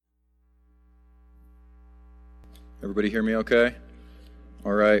Everybody hear me okay?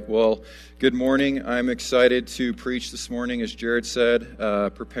 All right. Well, good morning. I'm excited to preach this morning. As Jared said,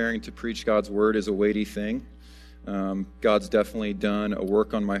 preparing to preach God's word is a weighty thing. God's definitely done a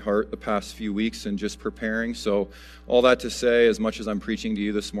work on my heart the past few weeks and just preparing. So all that to say, as much as I'm preaching to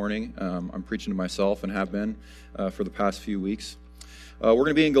you this morning, I'm preaching to myself and have been for the past few weeks. We're going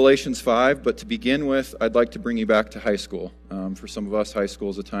to be in Galatians 5, but to begin with, I'd like to bring you back to high school. For some of us, high school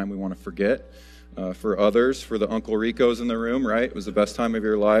is a time we want to forget. For others, for the Uncle Ricos in the room, right? It was the best time of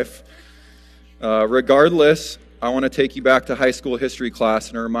your life. Regardless, I want to take you back to high school history class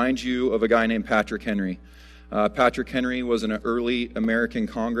and remind you of a guy named Patrick Henry. Patrick Henry was an early American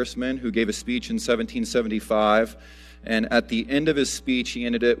congressman who gave a speech in 1775, and at the end of his speech, he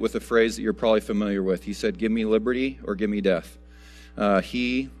ended it with a phrase that you're probably familiar with. He said, "Give me liberty or give me death."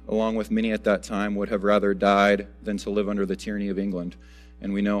 He, along with many at that time, would have rather died than to live under the tyranny of England.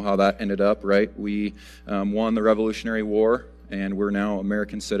 And we know how that ended up, right? We won the Revolutionary War, and we're now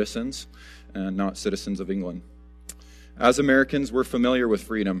American citizens, and not citizens of England. As Americans, we're familiar with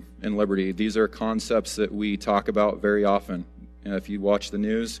freedom and liberty. These are concepts that we talk about very often. If you watch the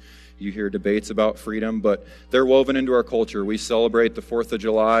news, you hear debates about freedom, but they're woven into our culture. We celebrate the 4th of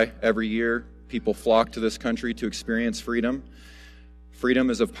July every year. People flock to this country to experience freedom.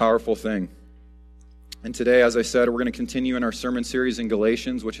 Freedom is a powerful thing. And today, as I said, we're going to continue in our sermon series in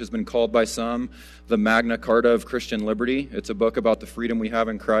Galatians, which has been called by some the Magna Carta of Christian liberty. It's a book about the freedom we have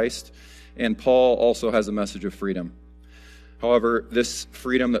in Christ. And Paul also has a message of freedom. However, this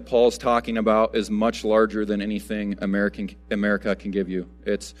freedom that Paul's talking about is much larger than anything America can give you.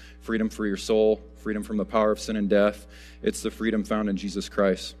 It's freedom for your soul, freedom from the power of sin and death. It's the freedom found in Jesus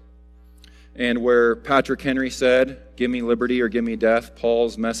Christ. And where Patrick Henry said, "Give me liberty or give me death,"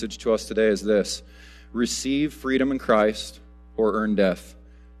 Paul's message to us today is this: receive freedom in Christ or earn death.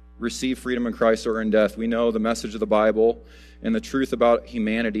 Receive freedom in Christ or earn death. We know the message of the Bible and the truth about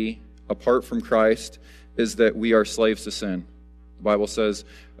humanity apart from Christ is that we are slaves to sin. The Bible says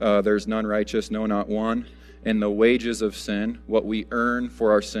there's none righteous, no, not one. And the wages of sin, what we earn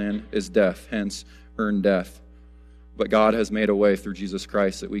for our sin, is death. Hence, earn death. But God has made a way through Jesus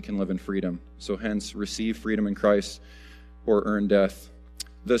Christ that we can live in freedom. So hence, receive freedom in Christ or earn death.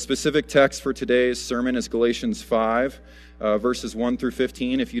 The specific text for today's sermon is Galatians 5, verses 1 through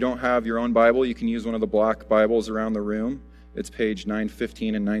 15. If you don't have your own Bible, you can use one of the black Bibles around the room. It's page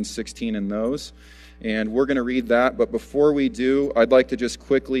 915 and 916 in those. And we're going to read that. But before we do, I'd like to just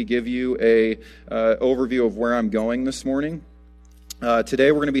quickly give you an overview of where I'm going this morning.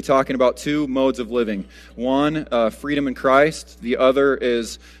 Today we're going to be talking about two modes of living. One, freedom in Christ. The other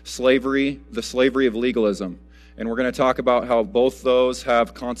is slavery, the slavery of legalism. And we're going to talk about how both those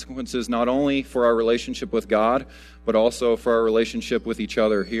have consequences not only for our relationship with God, but also for our relationship with each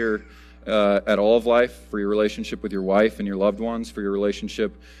other here at All of Life, for your relationship with your wife and your loved ones, for your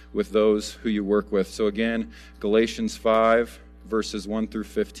relationship with those who you work with. So again, Galatians 5, verses 1 through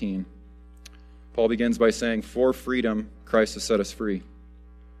 15. Paul begins by saying, "For freedom, Christ has set us free.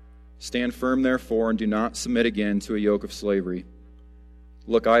 Stand firm, therefore, and do not submit again to a yoke of slavery.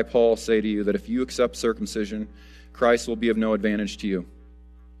 Look, I, Paul, say to you that if you accept circumcision, Christ will be of no advantage to you.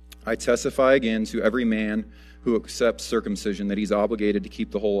 I testify again to every man who accepts circumcision that he's obligated to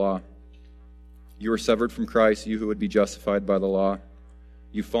keep the whole law. You are severed from Christ, you who would be justified by the law.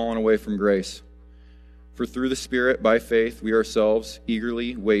 You've fallen away from grace. For through the Spirit, by faith, we ourselves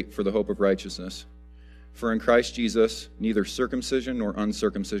eagerly wait for the hope of righteousness. For in Christ Jesus, neither circumcision nor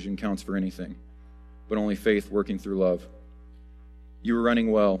uncircumcision counts for anything, but only faith working through love. You were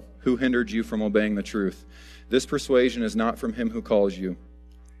running well. Who hindered you from obeying the truth? This persuasion is not from him who calls you.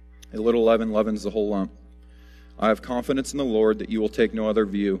 A little leaven leavens the whole lump. I have confidence in the Lord that you will take no other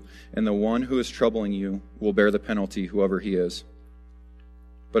view, and the one who is troubling you will bear the penalty, whoever he is.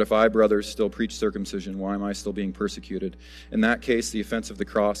 But if I, brothers, still preach circumcision, why am I still being persecuted? In that case, the offense of the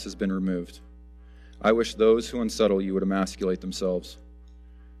cross has been removed. I wish those who unsettle you would emasculate themselves.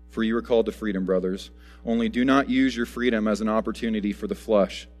 For you are called to freedom, brothers. Only do not use your freedom as an opportunity for the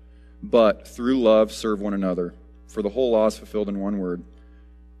flesh, but through love serve one another. For the whole law is fulfilled in one word: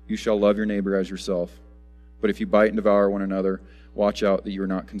 you shall love your neighbor as yourself. But if you bite and devour one another, watch out that you are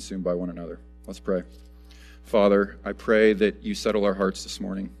not consumed by one another." Let's pray. Father, I pray that you settle our hearts this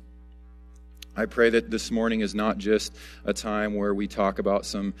morning. I pray that this morning is not just a time where we talk about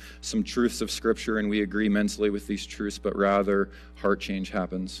some truths of Scripture and we agree mentally with these truths, but rather heart change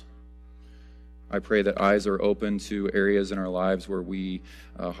happens. I pray that eyes are open to areas in our lives where we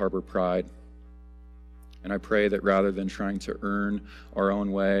harbor pride. And I pray that rather than trying to earn our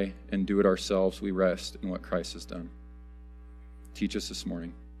own way and do it ourselves, we rest in what Christ has done. Teach us this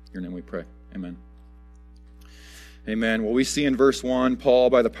morning. In your name we pray. Amen. Amen. Well, we see in verse 1,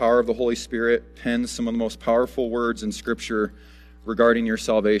 Paul, by the power of the Holy Spirit, pens some of the most powerful words in Scripture regarding your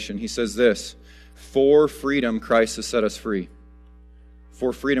salvation. He says this, "For freedom Christ has set us free."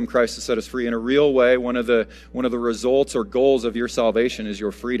 For freedom Christ has set us free. In a real way, one of the results or goals of your salvation is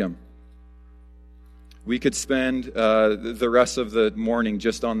your freedom. We could spend the rest of the morning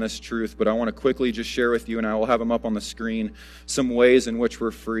just on this truth, but I want to quickly just share with you, and I will have them up on the screen, some ways in which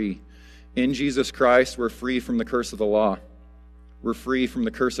we're free. In Jesus Christ, we're free from the curse of the law. We're free from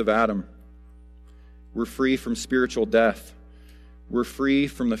the curse of Adam. We're free from spiritual death. We're free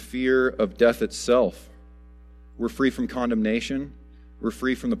from the fear of death itself. We're free from condemnation. We're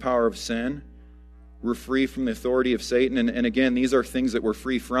free from the power of sin. We're free from the authority of Satan. And again, these are things that we're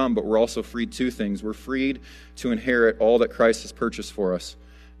free from, but we're also freed to things. We're freed to inherit all that Christ has purchased for us.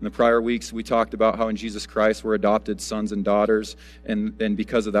 In the prior weeks, we talked about how in Jesus Christ we're adopted sons and daughters, and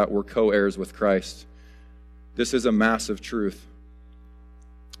because of that, we're co-heirs with Christ. This is a massive truth.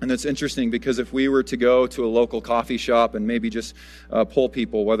 And it's interesting because if we were to go to a local coffee shop and maybe just poll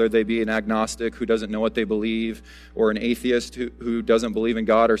people, whether they be an agnostic who doesn't know what they believe, or an atheist who doesn't believe in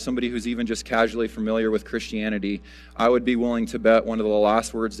God, or somebody who's even just casually familiar with Christianity, I would be willing to bet one of the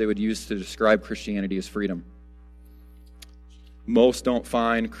last words they would use to describe Christianity is freedom. Most don't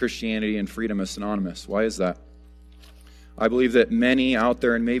find Christianity and freedom as synonymous. Why is that? I believe that many out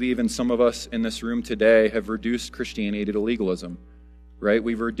there, and maybe even some of us in this room today, have reduced Christianity to legalism. Right?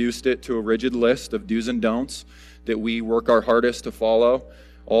 We've reduced it to a rigid list of do's and don'ts that we work our hardest to follow.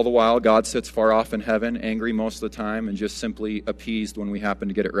 All the while, God sits far off in heaven, angry most of the time, and just simply appeased when we happen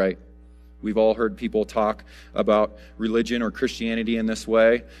to get it right. We've all heard people talk about religion or Christianity in this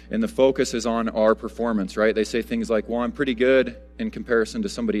way, and the focus is on our performance, right? They say things like, well, I'm pretty good in comparison to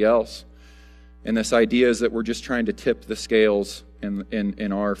somebody else. And this idea is that we're just trying to tip the scales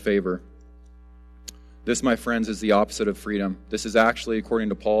in our favor. This, my friends, is the opposite of freedom. This is actually, according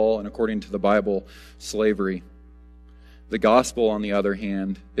to Paul and according to the Bible, slavery. The gospel, on the other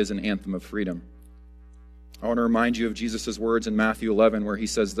hand, is an anthem of freedom. I want to remind you of Jesus' words in Matthew 11 where he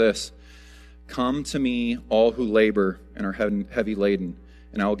says this, "Come to me, all who labor and are heavy laden,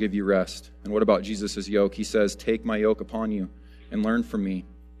 and I will give you rest." And what about Jesus' yoke? He says, "Take my yoke upon you and learn from me.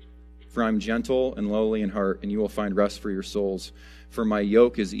 For I am gentle and lowly in heart, and you will find rest for your souls. For my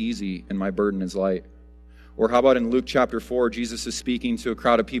yoke is easy and my burden is light." Or how about in Luke chapter 4, Jesus is speaking to a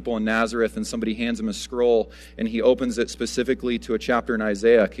crowd of people in Nazareth, and somebody hands him a scroll, and he opens it specifically to a chapter in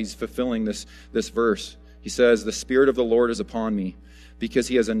Isaiah. He's fulfilling this verse. He says, "The Spirit of the Lord is upon me, because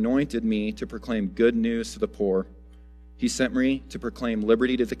he has anointed me to proclaim good news to the poor. He sent me to proclaim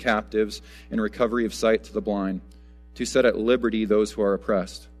liberty to the captives and recovery of sight to the blind, to set at liberty those who are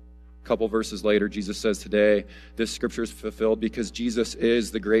oppressed." A couple verses later, Jesus says, today, this scripture is fulfilled because Jesus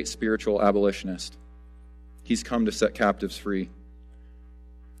is the great spiritual abolitionist. He's come to set captives free.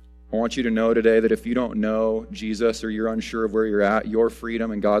 I want you to know today that if you don't know Jesus or you're unsure of where you're at, your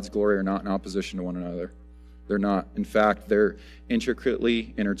freedom and God's glory are not in opposition to one another. They're not. In fact, they're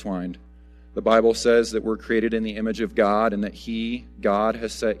intricately intertwined. The Bible says that we're created in the image of God and that God,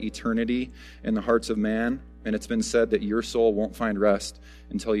 has set eternity in the hearts of man. And it's been said that your soul won't find rest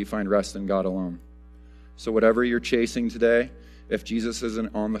until you find rest in God alone. So whatever you're chasing today, if Jesus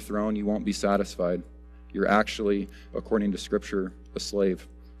isn't on the throne, you won't be satisfied. You're actually, according to Scripture, a slave.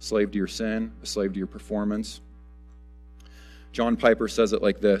 A slave to your sin, a slave to your performance. John Piper says it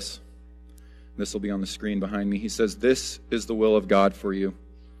like this. This will be on the screen behind me. He says, "This is the will of God for you.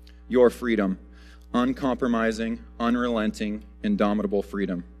 Your freedom, uncompromising, unrelenting, indomitable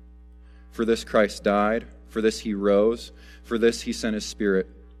freedom. For this Christ died, for this he rose, for this he sent his Spirit.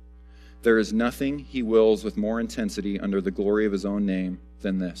 There is nothing he wills with more intensity under the glory of his own name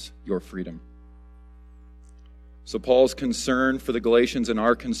than this, your freedom." So Paul's concern for the Galatians and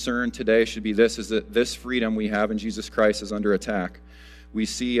our concern today should be this, is that this freedom we have in Jesus Christ is under attack. We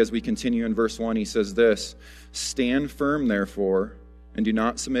see as we continue in verse 1, he says this, "Stand firm, therefore, and do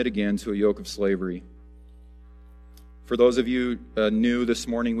not submit again to a yoke of slavery." For those of you new this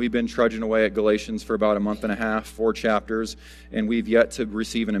morning, we've been trudging away at Galatians for about a month and a half, 4 chapters, and we've yet to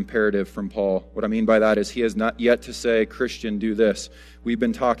receive an imperative from Paul. What I mean by that is he has not yet to say, "Christian, do this." We've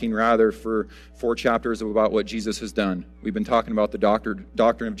been talking rather for 4 chapters about what Jesus has done. We've been talking about the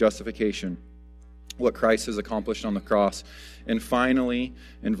doctrine of justification, what Christ has accomplished on the cross. And finally,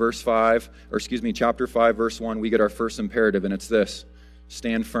 in chapter 5, verse 1, we get our first imperative, and it's this: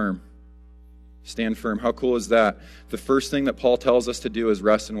 stand firm. Stand firm. How cool is that? The first thing that Paul tells us to do is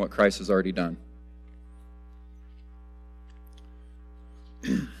rest in what Christ has already done.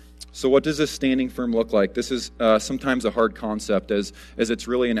 So what does this standing firm look like? This is sometimes a hard concept as it's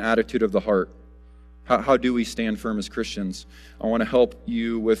really an attitude of the heart. How do we stand firm as Christians? I want to help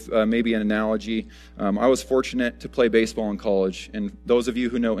you with maybe an analogy. I was fortunate to play baseball in college, and those of you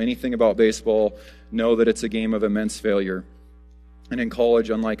who know anything about baseball know that it's a game of immense failure. And in college,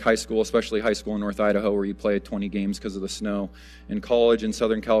 unlike high school, especially high school in North Idaho, where you play 20 games because of the snow, in college in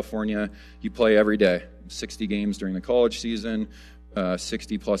Southern California, you play every day. 60 games during the college season,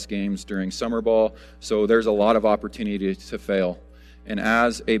 60-plus games during summer ball. So there's a lot of opportunity to fail. And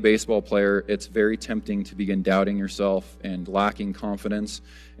as a baseball player, it's very tempting to begin doubting yourself and lacking confidence.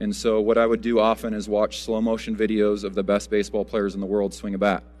 And so what I would do often is watch slow-motion videos of the best baseball players in the world swing a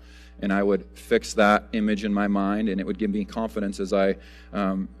bat. And I would fix that image in my mind, and it would give me confidence as I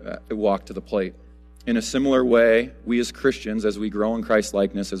walk to the plate. In a similar way, we as Christians, as we grow in Christ's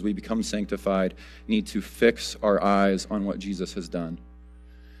likeness, as we become sanctified, need to fix our eyes on what Jesus has done.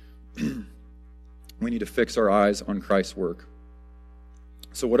 We need to fix our eyes on Christ's work.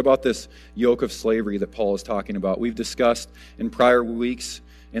 So what about this yoke of slavery that Paul is talking about? We've discussed in prior weeks,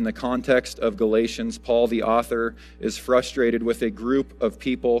 in the context of Galatians, Paul, the author, is frustrated with a group of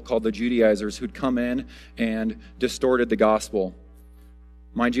people called the Judaizers who'd come in and distorted the gospel.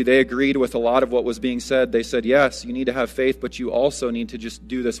 Mind you, they agreed with a lot of what was being said. They said, yes, you need to have faith, but you also need to just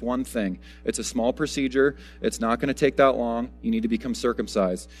do this one thing. It's a small procedure. It's not going to take that long. You need to become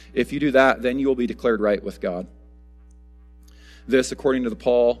circumcised. If you do that, then you will be declared right with God. This, according to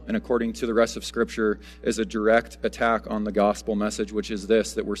Paul and according to the rest of Scripture, is a direct attack on the gospel message, which is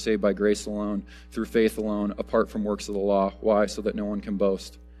this, that we're saved by grace alone, through faith alone, apart from works of the law. Why? So that no one can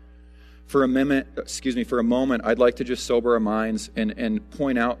boast. For a moment, I'd like to just sober our minds and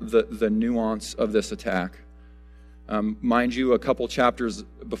point out the nuance of this attack. Mind you, a couple chapters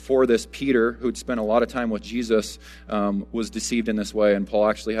before this, Peter, who'd spent a lot of time with Jesus, was deceived in this way, and Paul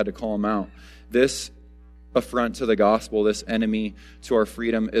actually had to call him out. This affront to the gospel, this enemy to our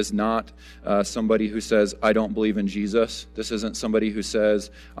freedom, is not somebody who says, I don't believe in Jesus. This isn't somebody who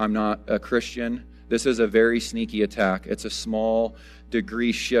says, I'm not a Christian. This is a very sneaky attack. It's a small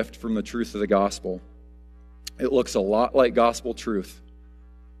degree shift from the truth of the gospel. It looks a lot like gospel truth.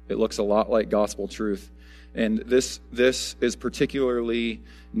 It looks a lot like gospel truth. And this is particularly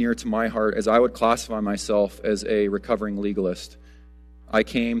near to my heart, as I would classify myself as a recovering legalist. I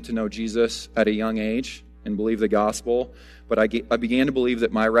came to know Jesus at a young age and believe the gospel, but I began to believe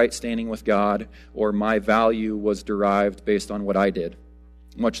that my right standing with God or my value was derived based on what I did.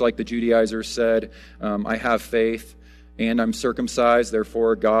 Much like the Judaizers said, I have faith and I'm circumcised,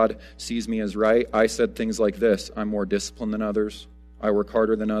 therefore God sees me as right. I said things like this: I'm more disciplined than others. I work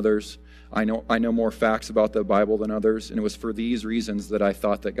harder than others. I know more facts about the Bible than others, and it was for these reasons that I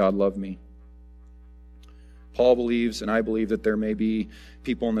thought that God loved me. Paul believes, and I believe, that there may be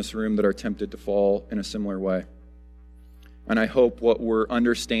people in this room that are tempted to fall in a similar way. And I hope what we're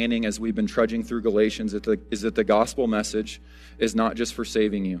understanding as we've been trudging through Galatians is that the gospel message is not just for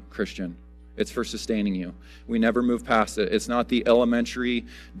saving you, Christian. It's for sustaining you. We never move past it. It's not the elementary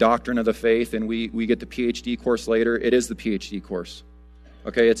doctrine of the faith, and we get the PhD course later. It is the PhD course.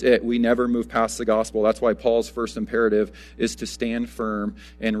 Okay, it's it. We never move past the gospel. That's why Paul's first imperative is to stand firm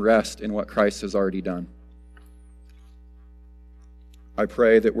and rest in what Christ has already done. I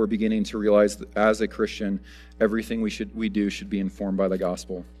pray that we're beginning to realize that as a Christian, everything we do should be informed by the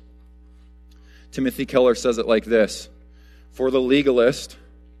gospel. Timothy Keller says it like this: for the legalist,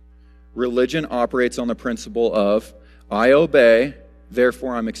 religion operates on the principle of, I obey,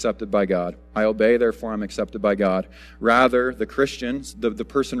 therefore I'm accepted by God. I obey, therefore I'm accepted by God. Rather, the Christian, the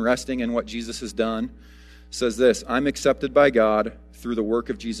person resting in what Jesus has done, says this: I'm accepted by God through the work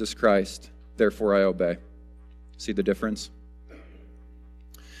of Jesus Christ, therefore I obey. See the difference?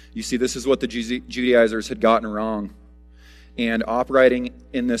 You see, this is what the Judaizers had gotten wrong. And operating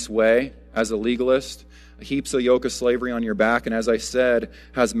in this way, as a legalist, heaps a yoke of slavery on your back, and as I said,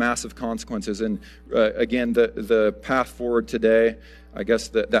 has massive consequences. And again, the path forward today, I guess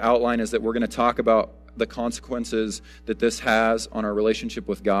the outline is that we're going to talk about the consequences that this has on our relationship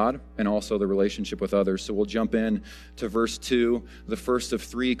with God and also the relationship with others. So we'll jump in to verse 2, the first of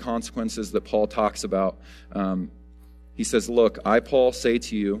 3 consequences that Paul talks about. He says, look, I, Paul, say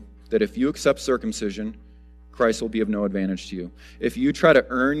to you that if you accept circumcision, Christ will be of no advantage to you. If you try to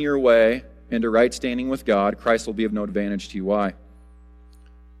earn your way into right standing with God, Christ will be of no advantage to you. Why?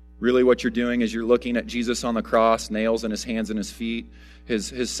 Really what you're doing is you're looking at Jesus on the cross, nails in his hands and his feet,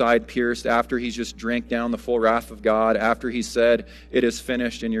 his side pierced, after he's just drank down the full wrath of God, after he said, it is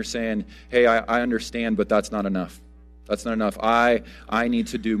finished, and you're saying, hey, I understand, but that's not enough. That's not enough. I need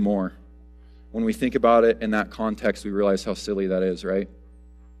to do more. When we think about it in that context, we realize how silly that is, right?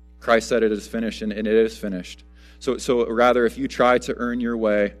 Christ said it is finished, and it is finished. So rather, if you try to earn your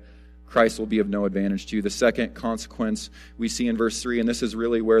way, Christ will be of no advantage to you. The second consequence we see in verse 3, and this is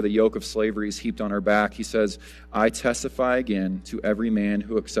really where the yoke of slavery is heaped on our back. He says, I testify again to every man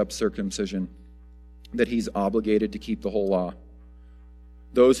who accepts circumcision that he's obligated to keep the whole law.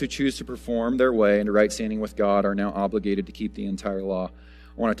 Those who choose to perform their way into right standing with God are now obligated to keep the entire law.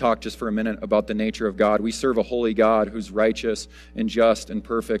 I want to talk just for a minute about the nature of God. We serve a holy God who's righteous and just and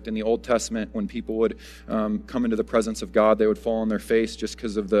perfect. In the Old Testament, when people would come into the presence of God, they would fall on their face just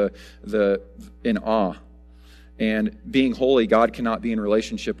because of in awe. And being holy, God cannot be in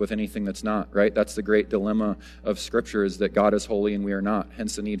relationship with anything that's not, right? That's the great dilemma of Scripture, is that God is holy and we are not,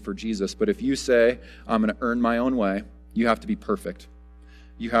 hence the need for Jesus. But if you say, I'm going to earn my own way, you have to be perfect.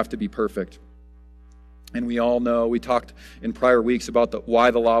 You have to be perfect. And we all know, we talked in prior weeks about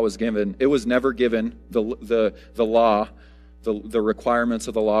why the law was given. It was never given, the law, the requirements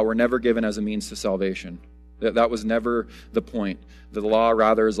of the law were never given as a means to salvation. That was never the point. The law,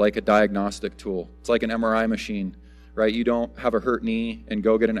 rather, is like a diagnostic tool. It's like an MRI machine, right? You don't have a hurt knee and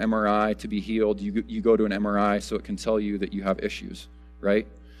go get an MRI to be healed. You go to an MRI so it can tell you that you have issues, right?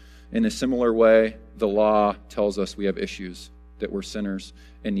 In a similar way, the law tells us we have issues, that we're sinners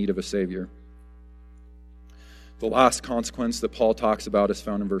in need of a Savior. The last consequence that Paul talks about is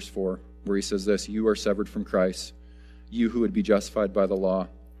found in verse 4, where he says this, you are severed from Christ, you who would be justified by the law.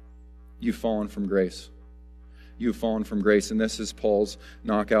 You've fallen from grace. You've fallen from grace. And this is Paul's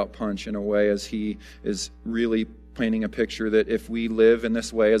knockout punch in a way, as he is really painting a picture that if we live in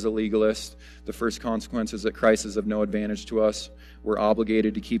this way as a legalist, the first consequence is that Christ is of no advantage to us. We're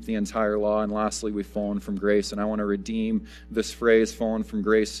obligated to keep the entire law. And lastly, we've fallen from grace. And I want to redeem this phrase, fallen from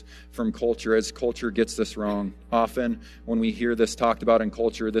grace, from culture, as culture gets this wrong. Often when we hear this talked about in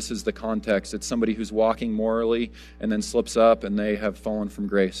culture, this is the context. It's somebody who's walking morally and then slips up and they have fallen from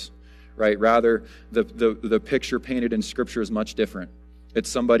grace, right? Rather, the picture painted in Scripture is much different. It's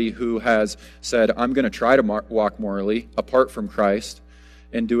somebody who has said, I'm going to try to walk morally apart from Christ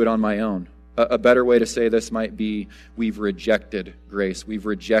and do it on my own. A better way to say this might be, we've rejected grace. We've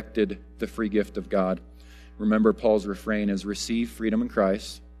rejected the free gift of God. Remember, Paul's refrain is, receive freedom in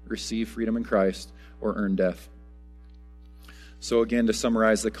Christ, or earn death. So again, to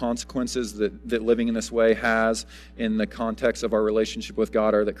summarize, the consequences that living in this way has in the context of our relationship with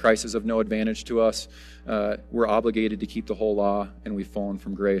God are that Christ is of no advantage to us. We're obligated to keep the whole law, and we've fallen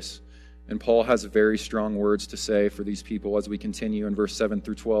from grace. And Paul has very strong words to say for these people as we continue in verse 7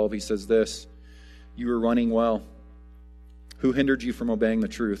 through 12. He says this, you were running well. Who hindered you from obeying the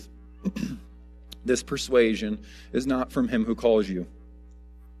truth? This persuasion is not from him who calls you.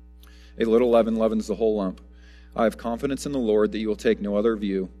 A little leaven leavens the whole lump. I have confidence in the Lord that you will take no other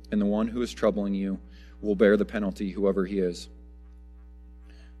view, and the one who is troubling you will bear the penalty, whoever he is.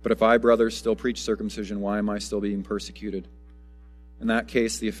 But if I, brothers, still preach circumcision, why am I still being persecuted? In that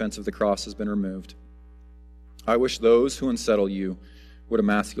case, the offense of the cross has been removed. I wish those who unsettle you would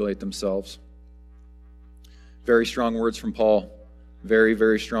emasculate themselves. Very strong words from Paul. Very,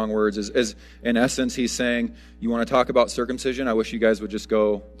 very strong words. As in essence, he's saying, you want to talk about circumcision? I wish you guys would just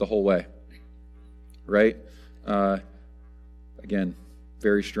go the whole way. Right? Again,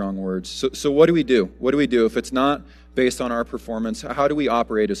 very strong words. So what do we do? What do we do if it's not based on our performance? How do we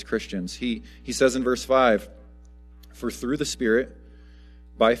operate as Christians? He says in verse 5, for through the Spirit,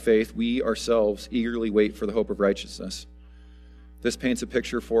 by faith, we ourselves eagerly wait for the hope of righteousness. This paints a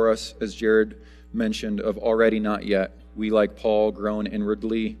picture for us, as Jared mentioned, of already not yet. We, like Paul, groan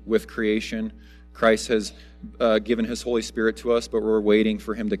inwardly with creation. Christ has given his Holy Spirit to us, but we're waiting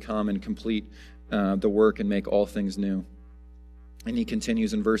for him to come and complete the work and make all things new. And he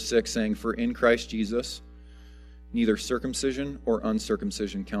continues in verse 6 saying, for in Christ Jesus, neither circumcision or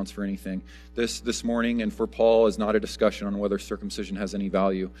uncircumcision counts for anything. This morning, and for Paul, is not a discussion on whether circumcision has any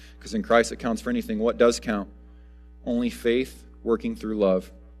value, because in Christ it counts for anything. What does count? Only faith working through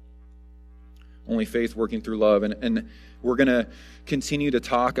love. Only faith working through love. And we're going to continue to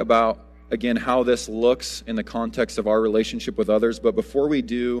talk about, again, how this looks in the context of our relationship with others. But before we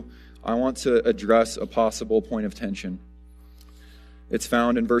do, I want to address a possible point of tension. It's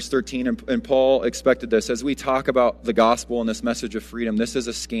found in verse 13, and Paul expected this. As we talk about the gospel and this message of freedom, this is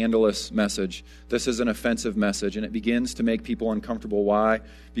a scandalous message. This is an offensive message, and it begins to make people uncomfortable. Why?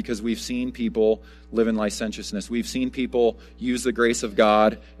 Because we've seen people live in licentiousness. We've seen people use the grace of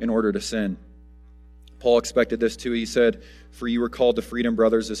God in order to sin. Paul expected this too. He said, for you were called to freedom,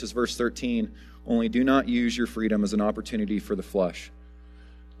 brothers. This is verse 13. Only do not use your freedom as an opportunity for the flesh.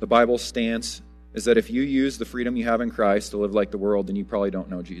 The Bible's stance is that if you use the freedom you have in Christ to live like the world, then you probably don't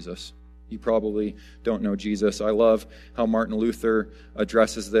know Jesus. You probably don't know Jesus. I love how Martin Luther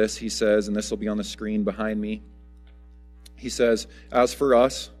addresses this. He says, and this will be on the screen behind me, he says, as for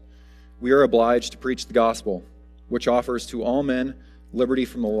us, We are obliged to preach the gospel, which offers to all men liberty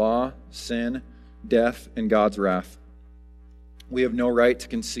from the law, sin, death, and God's wrath. We have no right to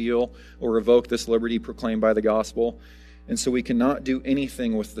conceal or revoke this liberty proclaimed by the gospel, and so we cannot do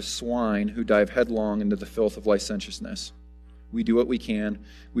anything with the swine who dive headlong into the filth of licentiousness. We do what we can.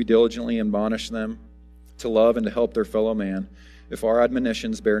 We diligently admonish them to love and to help their fellow man. If our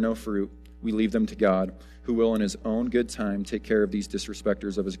admonitions bear no fruit, we leave them to God, who will in his own good time take care of these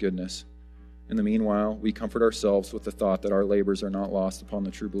disrespecters of his goodness. In the meanwhile, we comfort ourselves with the thought that our labors are not lost upon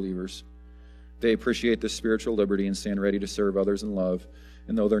the true believers. They appreciate this spiritual liberty and stand ready to serve others in love,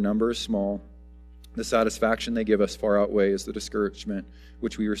 and though their number is small, the satisfaction they give us far outweighs the discouragement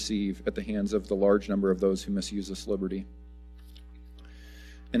which we receive at the hands of the large number of those who misuse this liberty.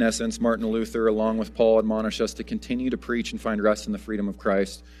 In essence, Martin Luther, along with Paul, admonish us to continue to preach and find rest in the freedom of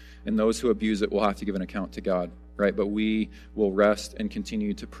Christ, and those who abuse it will have to give an account to God, right? But we will rest and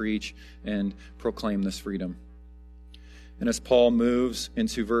continue to preach and proclaim this freedom. And as Paul moves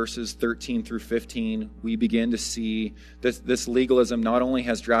into verses 13 through 15, we begin to see this legalism not only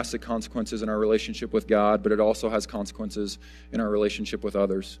has drastic consequences in our relationship with God, but it also has consequences in our relationship with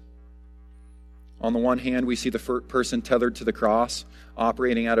others. On the one hand, we see the person tethered to the cross,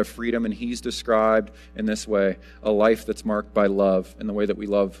 operating out of freedom, and he's described in this way, a life that's marked by love and the way that we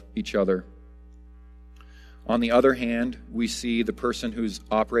love each other. On the other hand, we see the person who's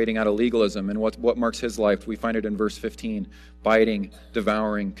operating out of legalism, and what marks his life. We find it in verse 15, biting,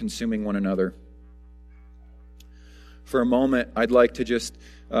 devouring, consuming one another. For a moment, I'd like to just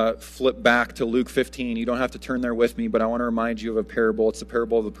flip back to Luke 15. You don't have to turn there with me, but I want to remind you of a parable. It's the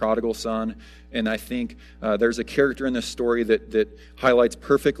parable of the prodigal son, and I think there's a character in this story that highlights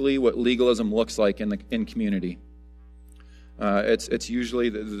perfectly what legalism looks like in community. It's usually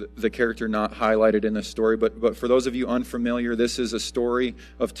the character not highlighted in this story, but for those of you unfamiliar, this is a story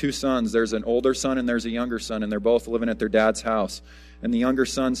of two sons. There's an older son and there's a younger son, and they're both living at their dad's house. And the younger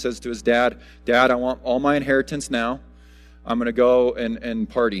son says to his dad, "Dad, I want all my inheritance now. I'm going to go and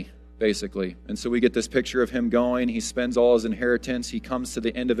party," basically. And so we get this picture of him going. He spends all his inheritance. He comes to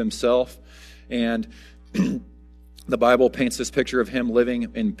the end of himself, and the Bible paints this picture of him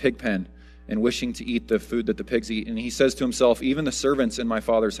living in pig pen and wishing to eat the food that the pigs eat. And he says to himself, "Even the servants in my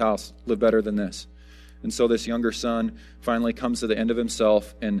father's house live better than this." And so this younger son finally comes to the end of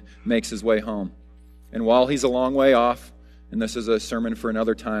himself and makes his way home. And while he's a long way off, and this is a sermon for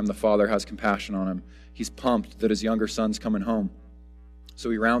another time, the father has compassion on him. He's pumped that his younger son's coming home. So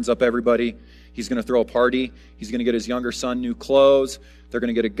he rounds up everybody. He's going to throw a party. He's going to get his younger son new clothes. They're going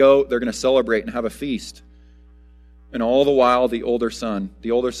to get a goat. They're going to celebrate and have a feast. And all the while, the older son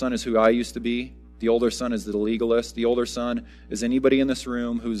is who I used to be. The older son is the legalist. The older son is anybody in this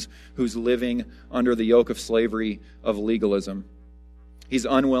room who's living under the yoke of slavery of legalism. He's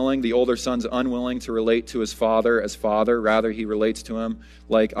unwilling, the older son's unwilling to relate to his father as father. Rather, he relates to him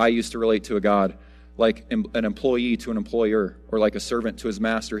like I used to relate to a God, like an employee to an employer, or like a servant to his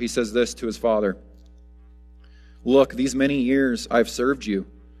master. He says this to his father: "Look, these many years I've served you.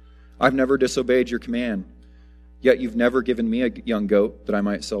 I've never disobeyed your command. Yet you've never given me a young goat that I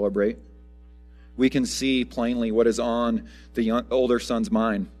might celebrate." We can see plainly what is on the older son's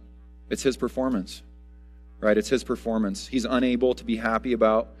mind. It's his performance, right? It's his performance. He's unable to be happy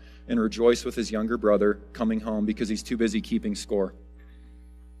about and rejoice with his younger brother coming home because he's too busy keeping score.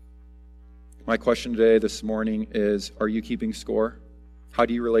 My question today, this morning, is: are you keeping score? How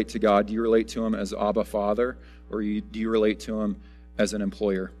do you relate to God? Do you relate to him as Abba Father, or do you relate to him as an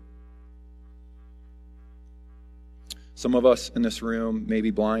employer? Some of us in this room may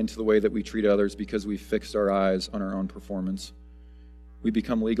be blind to the way that we treat others because we've fixed our eyes on our own performance. We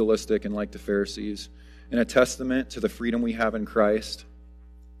become legalistic and like the Pharisees. And a testament to the freedom we have in Christ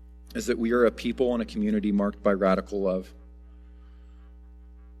is that we are a people and a community marked by radical love.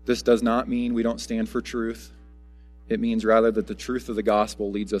 This does not mean we don't stand for truth. It means rather that the truth of the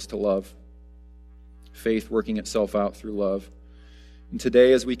gospel leads us to love. Faith working itself out through love. And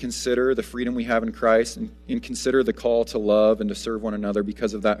today, as we consider the freedom we have in Christ and consider the call to love and to serve one another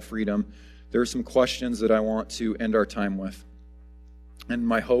because of that freedom, there are some questions that I want to end our time with. And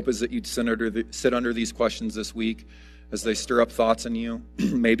my hope is that you'd sit under these questions this week as they stir up thoughts in you.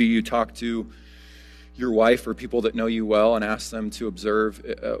 Maybe you talk to your wife or people that know you well and ask them to observe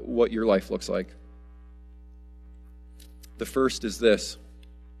what your life looks like. The first is this: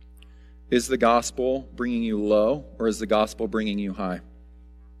 is the gospel bringing you low, or is the gospel bringing you high?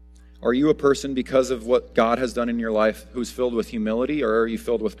 Are you a person, because of what God has done in your life, who's filled with humility, or are you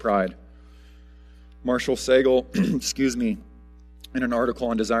filled with pride? Marshall Segal, in an article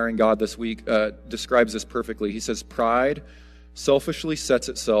on Desiring God this week, describes this perfectly. He says, pride selfishly sets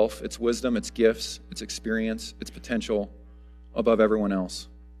itself, its wisdom, its gifts, its experience, its potential above everyone else.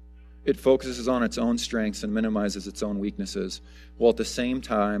 It focuses on its own strengths and minimizes its own weaknesses, while at the same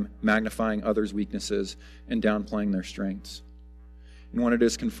time magnifying others' weaknesses and downplaying their strengths. And when it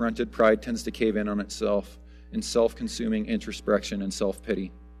is confronted, pride tends to cave in on itself in self-consuming introspection and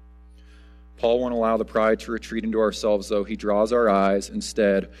self-pity. Paul won't allow the pride to retreat into ourselves, though. He draws our eyes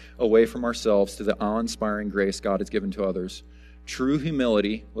instead away from ourselves to the awe-inspiring grace God has given to others. True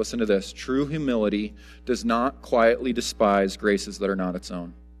humility, listen to this, true humility does not quietly despise graces that are not its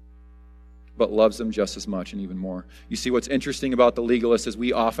own, but loves them just as much and even more. You see, what's interesting about the legalist is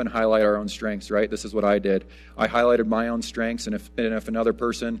we often highlight our own strengths, right? This is what I did. I highlighted my own strengths, and if another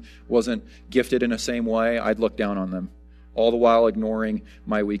person wasn't gifted in the same way, I'd look down on them, all the while ignoring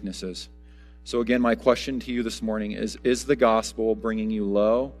my weaknesses. So again, my question to you this morning is the gospel bringing you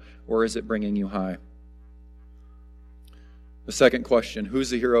low, or is it bringing you high? The second question,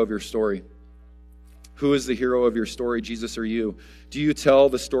 who's the hero of your story? Who is the hero of your story, Jesus or you? Do you tell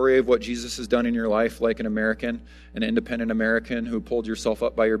the story of what Jesus has done in your life like an American, an independent American who pulled yourself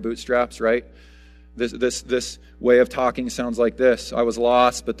up by your bootstraps, right? This way of talking sounds like this. I was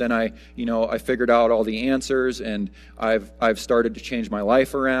lost, but then I figured out all the answers, and I've started to change my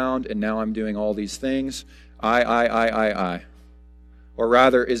life around, and now I'm doing all these things. I. Or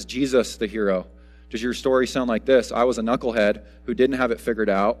rather, is Jesus the hero? Does your story sound like this? I was a knucklehead who didn't have it figured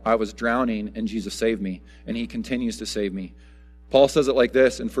out. I was drowning, and Jesus saved me, and he continues to save me. Paul says it like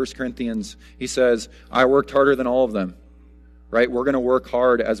this in 1 Corinthians. He says, I worked harder than all of them. Right? We're going to work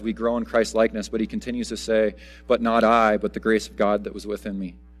hard as we grow in Christ's likeness, but he continues to say, but not I, but the grace of God that was within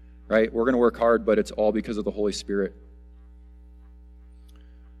me. Right? We're going to work hard, but it's all because of the Holy Spirit.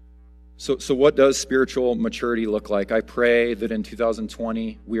 So what does spiritual maturity look like? I pray that in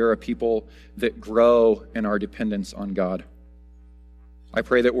 2020, we are a people that grow in our dependence on God. I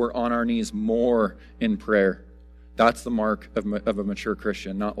pray that we're on our knees more in prayer. That's the mark of a mature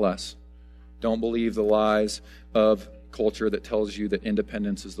Christian, not less. Don't believe the lies of culture that tells you that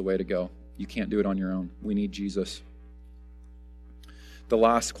independence is the way to go. You can't do it on your own. We need Jesus. The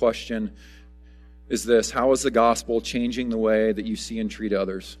last question is this: how is the gospel changing the way that you see and treat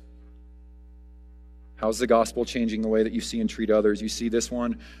others? How's the gospel changing the way that you see and treat others? You see, this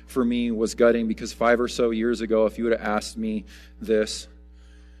one for me was gutting, because 5 or so years ago, if you would have asked me this,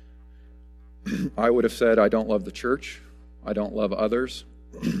 I would have said, I don't love the church. I don't love others.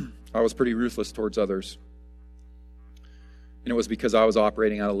 I was pretty ruthless towards others. And it was because I was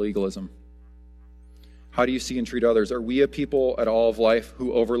operating out of legalism. How do you see and treat others? Are we a people at all of life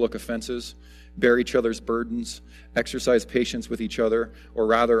who overlook offenses, bear each other's burdens, exercise patience with each other, or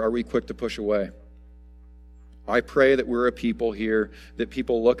rather, are we quick to push away? I pray that we're a people here, that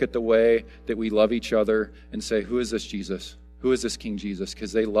people look at the way that we love each other and say, who is this Jesus? Who is this King Jesus?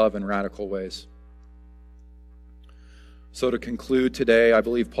 Because they love in radical ways. So to conclude today, I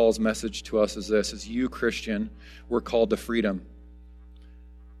believe Paul's message to us is this: as you, Christian, we're called to freedom.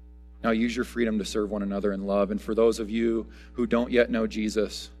 Now use your freedom to serve one another in love. And for those of you who don't yet know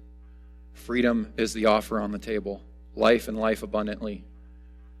Jesus, freedom is the offer on the table. Life and life abundantly.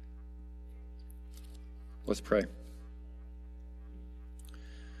 Let's pray.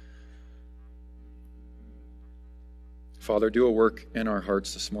 Father, do a work in our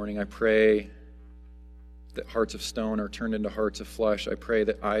hearts this morning. I pray that hearts of stone are turned into hearts of flesh. I pray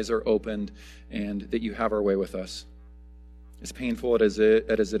that eyes are opened and that you have our way with us. As painful as it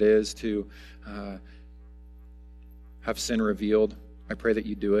is to have sin revealed, I pray that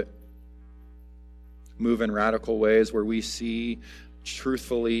you do it. Move in radical ways where we see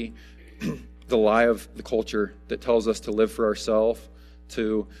truthfully the lie of the culture that tells us to live for ourselves,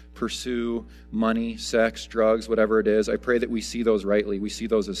 to pursue money, sex, drugs, whatever it is. I pray that we see those rightly. We see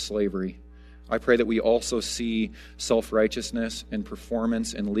those as slavery. I pray that we also see self-righteousness and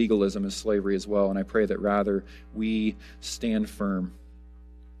performance and legalism as slavery as well. And I pray that rather we stand firm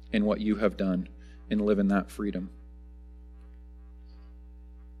in what you have done and live in that freedom.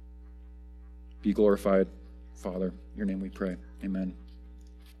 Be glorified, Father. In your name we pray. Amen.